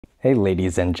Hey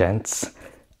ladies and gents,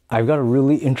 I've got a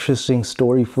really interesting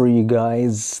story for you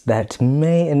guys that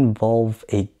may involve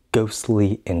a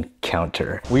ghostly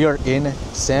encounter. We are in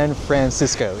San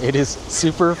Francisco. It is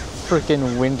super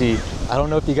freaking windy. I don't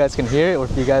know if you guys can hear it or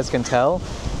if you guys can tell,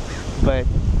 but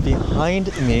behind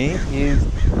me is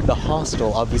the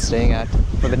hostel I'll be staying at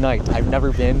for the night. I've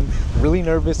never been. Really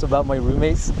nervous about my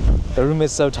roommates. The room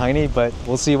is so tiny, but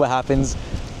we'll see what happens.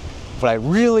 What I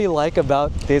really like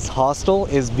about this hostel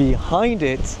is behind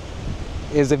it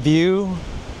is a view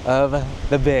of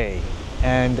the bay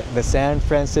and the San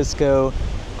Francisco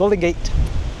Golden Gate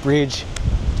Bridge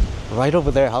right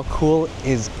over there. How cool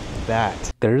is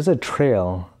that? There's a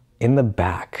trail in the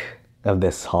back of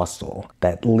this hostel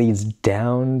that leads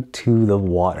down to the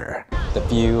water. The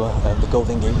view of the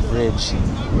Golden Gate Bridge,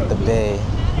 the bay,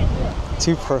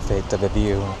 too perfect of a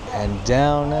view. And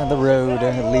down the road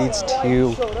leads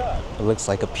to, it looks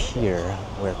like a pier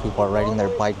where people are riding their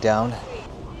bike down.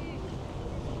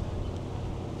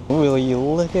 Will you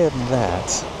look at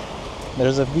that?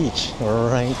 There's a beach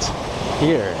right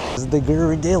here. This is the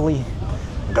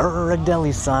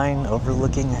Ghirardelli sign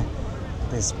overlooking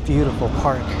this beautiful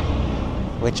park,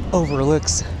 which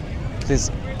overlooks this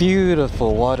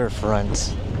beautiful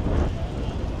waterfront.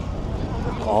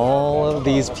 All of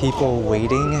these people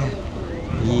waiting,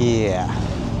 yeah,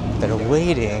 they're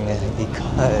waiting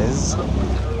because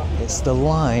it's the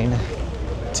line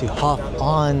to hop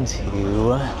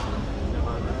onto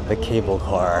the cable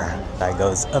car that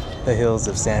goes up the hills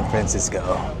of San Francisco.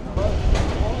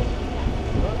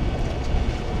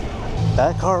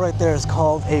 That car right there is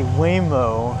called a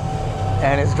Waymo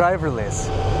and it's driverless.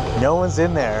 No one's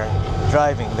in there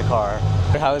driving the car.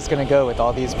 How it's gonna go with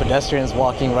all these pedestrians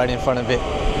walking right in front of it.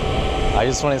 I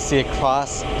just want to see it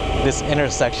cross this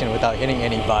intersection without hitting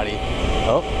anybody.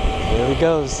 Oh, here it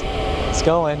goes. It's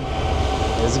going.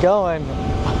 It's going.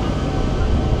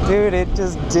 Dude, it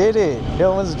just did it.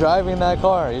 No one's driving that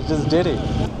car. It just did it.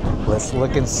 Let's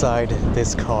look inside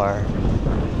this car.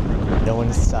 No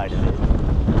one's inside of it.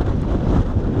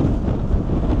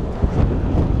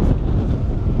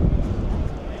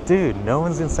 Dude, no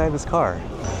one's inside this car.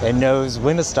 It knows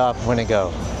when to stop, when to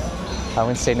go. How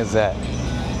insane is that?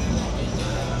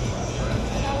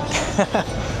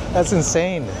 That's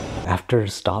insane. After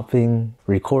stopping,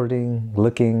 recording,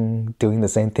 looking, doing the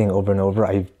same thing over and over,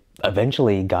 I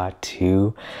eventually got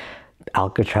to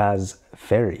Alcatraz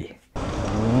ferry.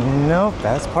 Nope,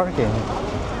 that's parking.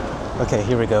 Okay,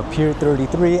 here we go. Pier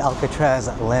 33, Alcatraz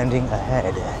landing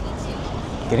ahead.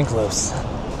 Getting close.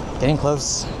 Getting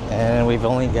close, and we've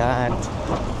only got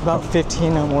about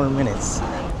 15 more minutes.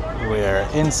 We're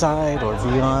inside or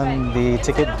beyond the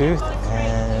ticket booth,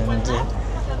 and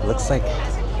it looks like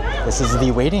this is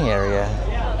the waiting area.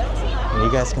 And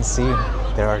you guys can see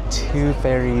there are two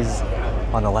ferries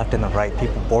on the left and the right.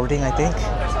 People boarding, I think.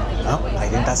 Oh, I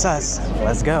think that's us.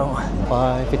 Let's go.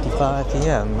 5:55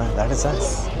 p.m. That is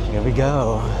us. Here we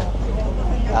go.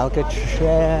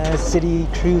 Alcatraz City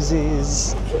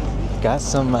Cruises. Got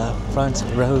some front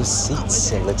row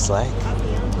seats, it looks like.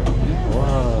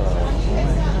 Whoa.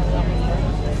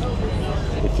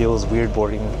 It feels weird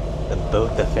boarding the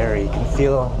boat, the ferry. You can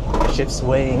feel the ship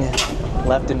swaying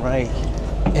left and right.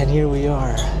 And here we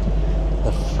are,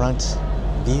 the front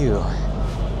view.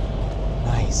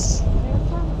 Nice.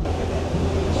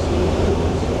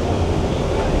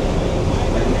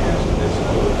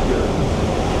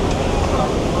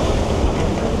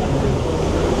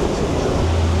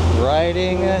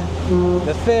 Riding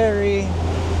the ferry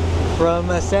from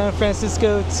San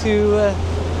Francisco to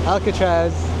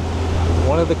Alcatraz.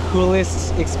 One of the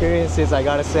coolest experiences, I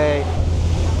gotta say.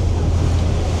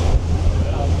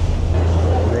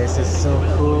 This is so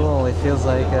cool. It feels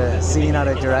like a scene out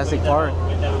of Jurassic Park.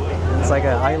 It's like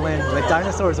an island with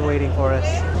dinosaurs waiting for us.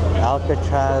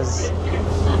 Alcatraz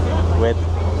with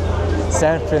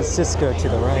San Francisco to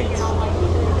the right.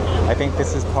 I think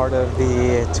this is part of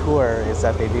the tour, is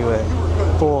that they do a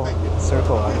full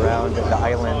circle around the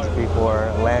island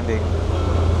before landing,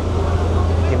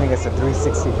 giving us a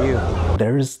 360 view.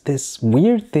 There's this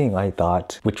weird thing I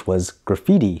thought, which was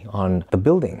graffiti on the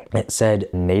building. It said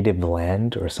native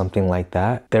land or something like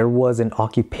that. There was an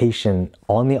occupation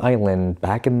on the island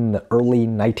back in the early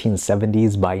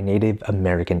 1970s by Native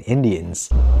American Indians.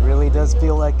 It really does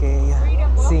feel like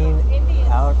a scene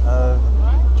out of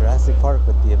Jurassic Park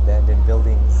with the abandoned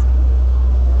buildings.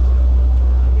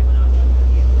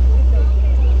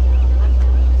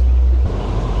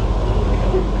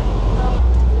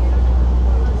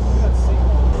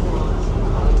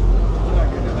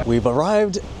 We've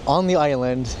arrived on the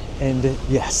island, and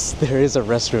yes, there is a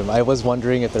restroom. I was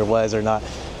wondering if there was or not.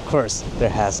 course, there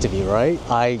has to be, right?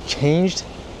 I changed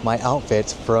my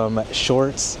outfit from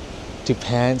shorts to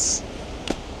pants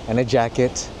and a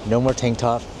jacket, no more tank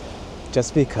top,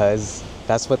 just because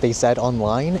that's what they said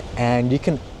online, and you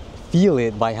can feel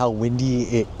it by how windy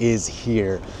it is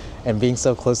here. And being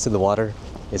so close to the water,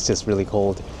 it's just really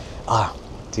cold. Ah,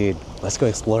 dude, let's go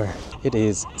explore. It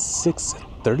is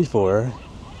 6:34.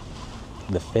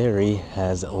 The ferry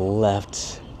has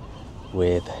left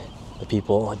with the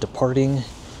people departing.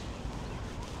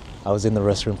 I was in the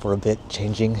restroom for a bit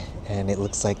changing, and it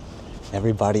looks like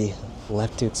everybody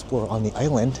left to explore on the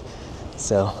island.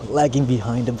 So lagging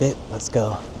behind a bit. Let's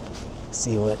go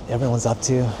see what everyone's up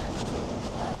to.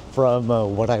 From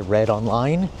what I read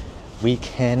online, we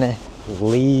can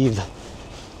leave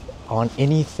on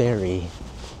any ferry.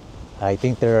 I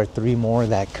think there are 3 more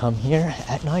that come here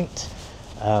at night.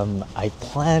 I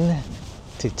plan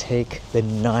to take the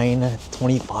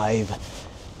 9:25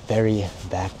 ferry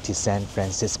back to San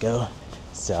Francisco.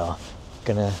 So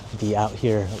gonna be out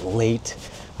here late.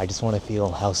 I just want to feel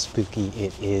how spooky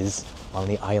it is on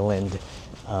the island.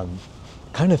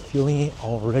 Kind of feeling it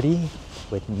already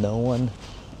with no one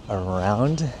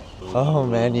around. Oh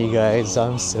man, you guys,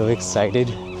 I'm so excited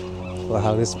for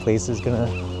how this place is gonna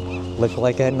look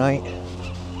like at night.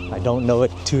 I don't know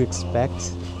what to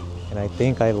expect, and I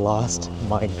think I lost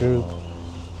my group.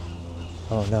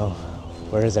 Oh no,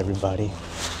 where is everybody?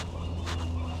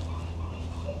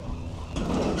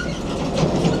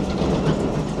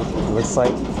 Looks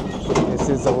like this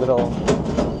is a little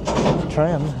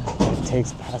tram that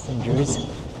takes passengers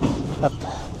up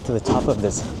to the top of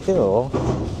this hill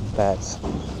that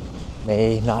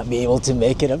may not be able to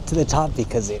make it up to the top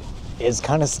because it is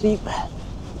kind of steep.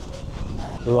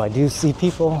 Ooh, I do see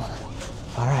people.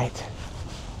 All right,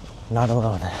 not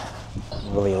alone.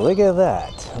 Really, look at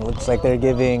that. It looks like they're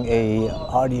giving a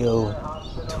audio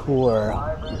tour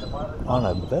on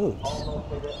a boat.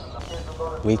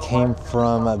 We came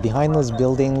from behind those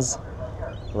buildings,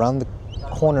 around the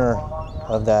corner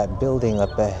of that building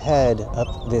up ahead,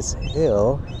 up this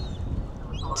hill,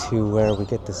 to where we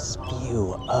get this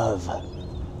view of,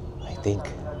 I think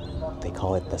they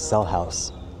call it the cell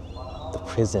house, the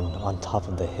prison on top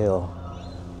of the hill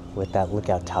with that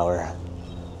lookout tower.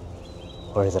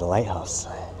 Or is it a lighthouse?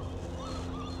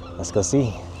 Let's go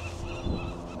see.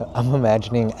 I'm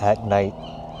imagining at night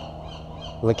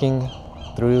looking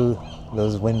through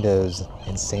those windows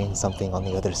and seeing something on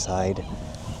the other side.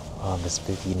 The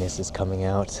spookiness is coming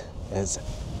out as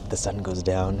the sun goes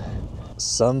down.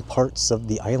 Some parts of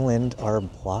the island are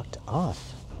blocked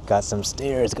off. Got some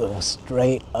stairs going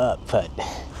straight up, but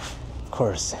of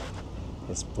course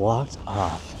it's blocked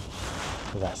off.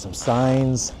 We got some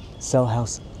signs, cell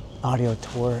house audio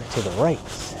tour to the right.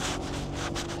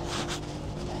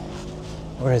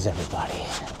 Where is everybody?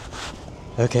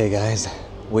 Okay guys,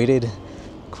 waited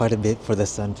quite a bit for the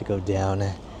sun to go down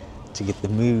to get the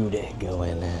mood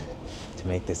going, to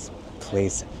make this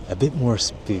place a bit more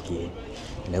spooky.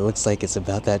 And it looks like it's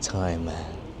about that time.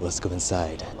 Let's go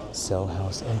inside. Cell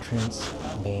house entrance,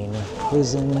 main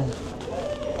prison.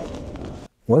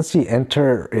 Once you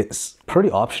enter, it's pretty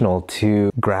optional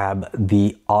to grab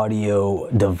the audio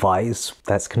device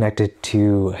that's connected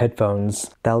to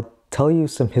headphones. That'll tell you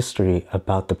some history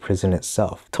about the prison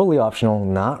itself. Totally optional,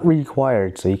 not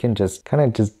required, so you can just kind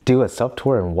of just do a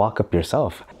sub-tour and walk up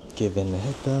yourself. Given the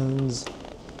headphones,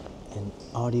 an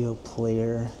audio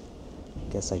player.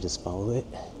 Guess I just follow it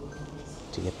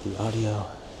to get the audio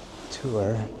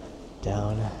tour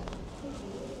down.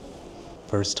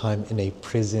 First time in a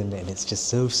prison, and it's just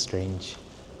so strange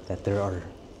that there are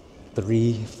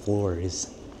 3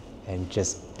 floors, and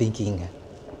just thinking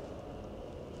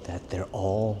that they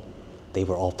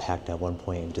were all packed at one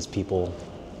point, and just people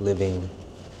living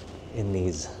in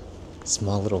these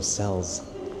small little cells,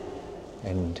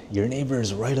 and your neighbor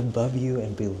is right above you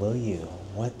and below you.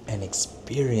 What an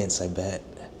experience, I bet.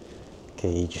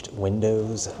 Caged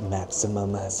windows,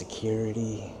 maximum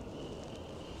security.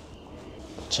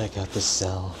 Check out this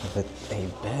cell with a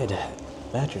bed.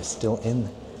 Mattress still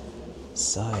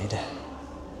inside.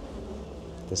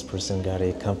 This person got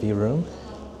a comfy room.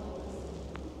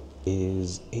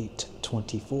 Is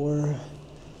 8:24.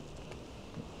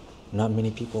 Not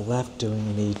many people left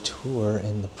doing the tour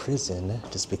in the prison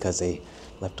just because they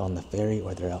left on the ferry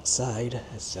or they're outside.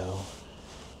 So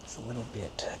it's a little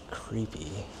bit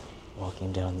creepy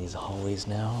walking down these hallways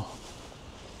now.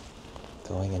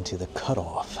 Going into the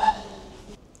cutoff.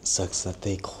 Sucks that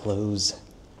they close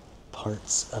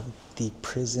parts of the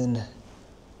prison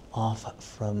off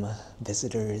from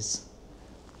visitors,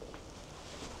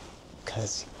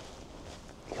 because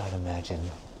you gotta imagine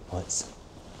what's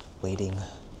waiting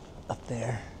up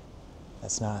there.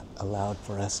 that's not allowed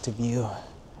for us to view.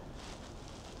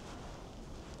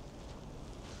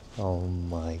 Oh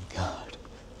my god.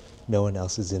 No one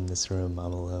else is in this room.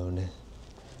 I'm alone.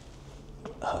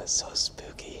 Oh, it's so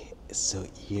spooky. It's so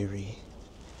eerie.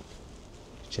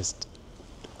 Just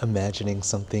imagining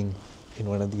something in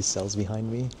one of these cells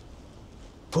behind me,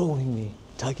 pulling me,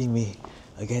 tugging me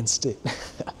against it.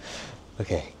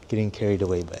 Okay, getting carried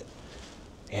away, but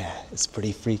yeah, it's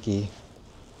pretty freaky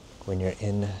when you're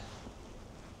in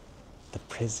the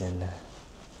prison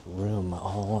room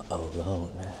all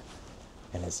alone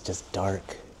and it's just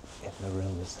dark and the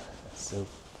room is so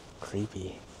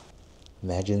creepy.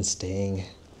 Imagine staying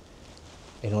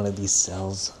in one of these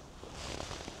cells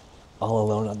all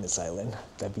alone on this island.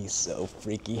 That'd be so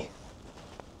freaky.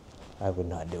 I would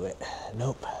not do it.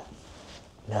 Nope.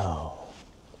 No.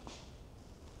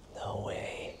 No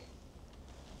way.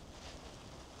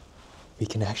 We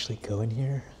can actually go in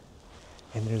here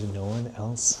and there's no one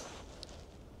else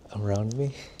around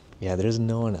me. Yeah, there's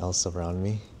no one else around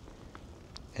me.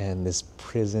 And this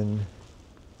prison,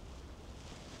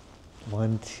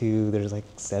 1, 2, there's like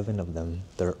 7 of them.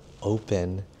 They're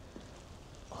open.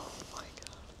 Oh my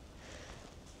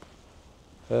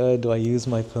god. Do I use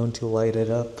my phone to light it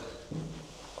up?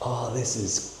 Oh, this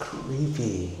is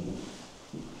creepy.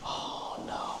 Oh,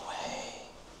 no way.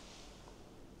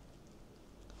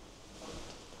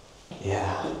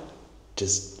 Yeah,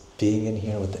 just being in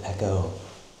here with the echo.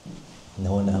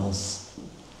 No one else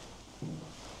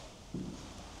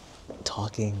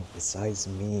talking besides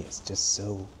me is just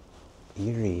so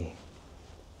eerie.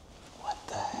 What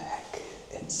the heck?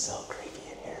 It's so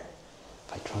creepy in here.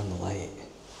 If I turn on the light.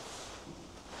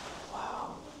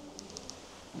 Wow.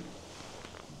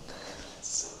 That's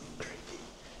so creepy.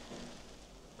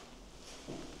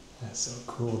 That's so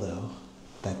cool though,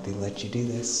 that they let you do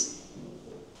this.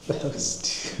 That was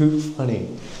too funny.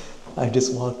 I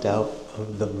just walked out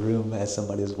of the room as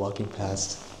somebody was walking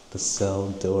past the cell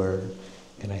door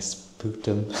and I spooked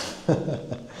him.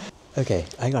 Okay,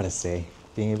 I gotta say,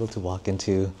 being able to walk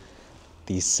into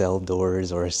these cell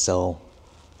doors or cell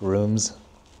rooms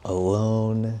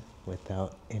alone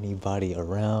without anybody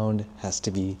around has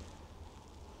to be...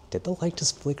 Did the light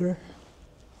just flicker?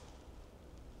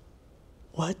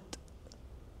 What?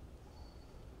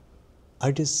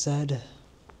 I just said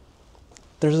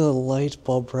there's a light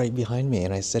bulb right behind me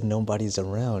and I said nobody's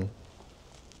around.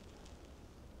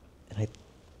 And I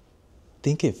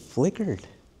think it flickered.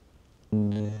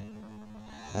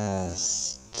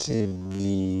 Has to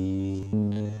be.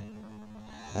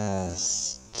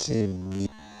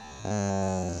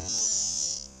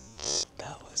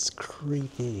 That was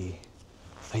creepy.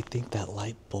 I think that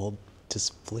light bulb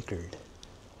just flickered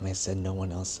when I said no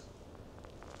one else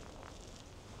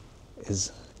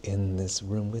is in this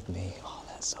room with me. Oh,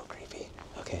 that's so creepy.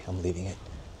 Okay, I'm leaving it.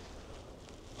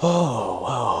 Oh,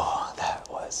 whoa, that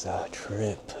was a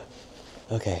trip.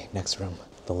 Okay, next room.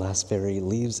 The last ferry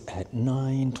leaves at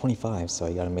 9:25, so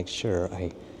I gotta make sure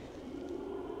I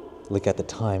look at the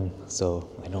time so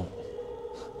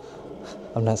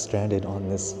I'm not stranded on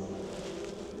this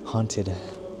haunted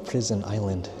prison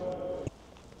island.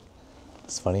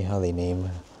 It's funny how they name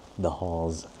the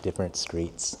halls different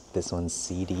streets. This one's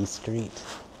CD Street,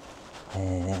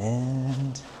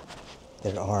 and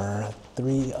there are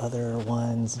 3 other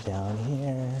ones down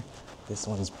here. This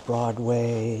one's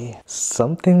Broadway.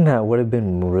 Something that would have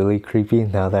been really creepy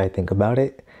now that I think about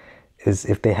it is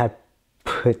if they had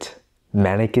put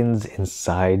mannequins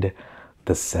inside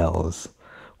the cells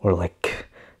or like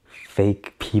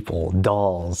fake people,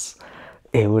 dolls.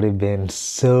 It would have been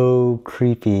so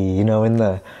creepy, you know, in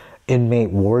the inmate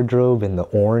wardrobe in the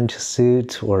orange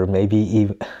suit, or maybe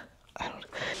even, I don't know.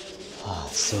 Oh,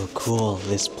 so cool,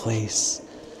 this place.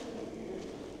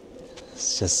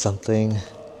 It's just something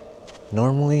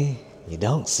normally you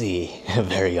don't see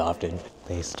very often.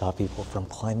 They stop people from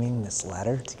climbing this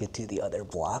ladder to get to the other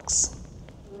blocks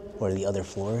or the other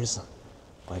floors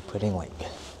by putting like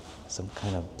some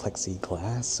kind of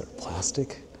plexiglass or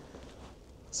plastic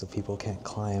so people can't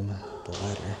climb the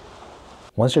ladder.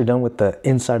 Once you're done with the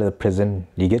inside of the prison,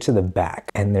 you get to the back,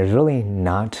 and there's really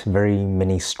not very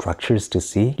many structures to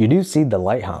see. You do see the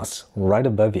lighthouse right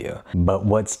above you, but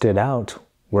what stood out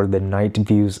were the night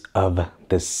views of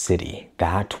the city.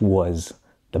 That was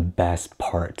the best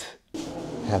part.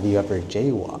 Have you ever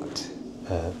jaywalked?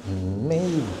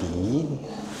 Maybe.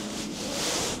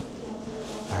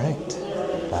 All right,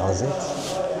 that was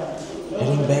it.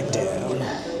 Heading back down.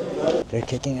 They're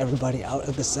kicking everybody out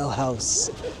of the cell house.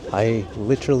 I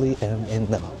literally am in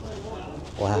the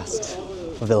last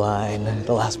of the line,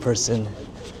 the last person.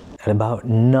 At about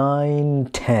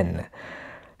 9:10,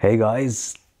 hey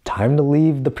guys, time to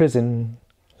leave the prison.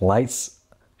 Lights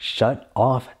shut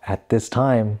off at this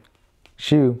time.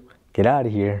 Shoo, get out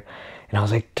of here. And I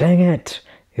was like, dang it.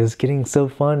 It was getting so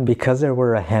fun because there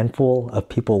were a handful of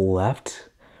people left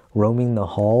roaming the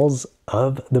halls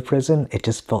of the prison. It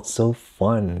just felt so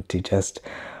fun to just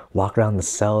walk around the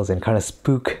cells and kind of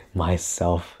spook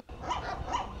myself.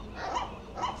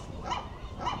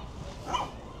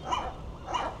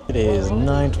 It is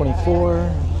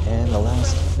 9:24 and the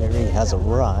last ferry has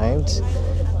arrived.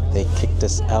 They kicked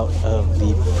us out of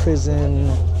the prison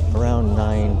around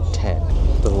 9:10.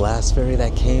 The last ferry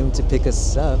that came to pick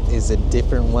us up is a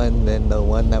different one than the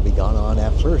one that we got on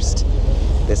at first.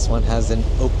 This one has an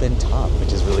open top,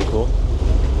 which is really cool.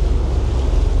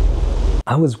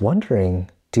 I was wondering,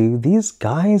 do these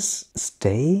guys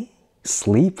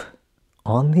sleep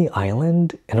on the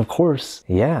island? And of course,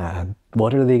 yeah,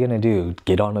 what are they gonna do?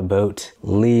 Get on a boat,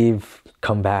 leave,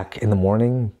 come back in the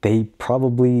morning? They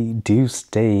probably do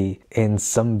stay in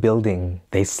some building.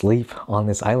 They sleep on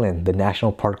this island, the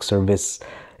National Park Service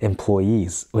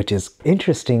employees, which is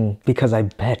interesting because I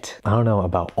bet, I don't know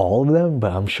about all of them,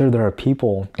 but I'm sure there are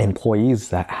employees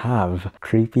that have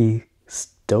creepy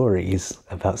stories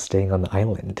about staying on the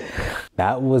island.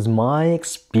 That was my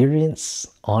experience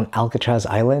on Alcatraz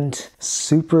Island.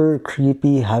 Super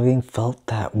creepy, having felt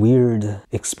that weird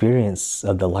experience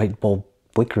of the light bulb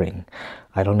flickering.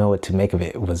 I don't know what to make of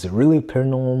it. Was it really a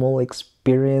paranormal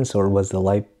experience or was the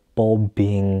light bulb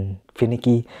being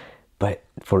finicky? But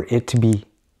for it to be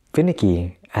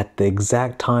finicky at the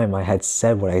exact time I had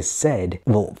said what I said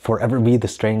will forever be the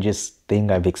strangest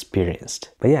thing I've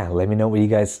experienced. But yeah, let me know what you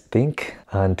guys think.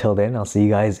 Until then, I'll see you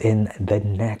guys in the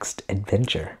next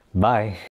adventure. Bye.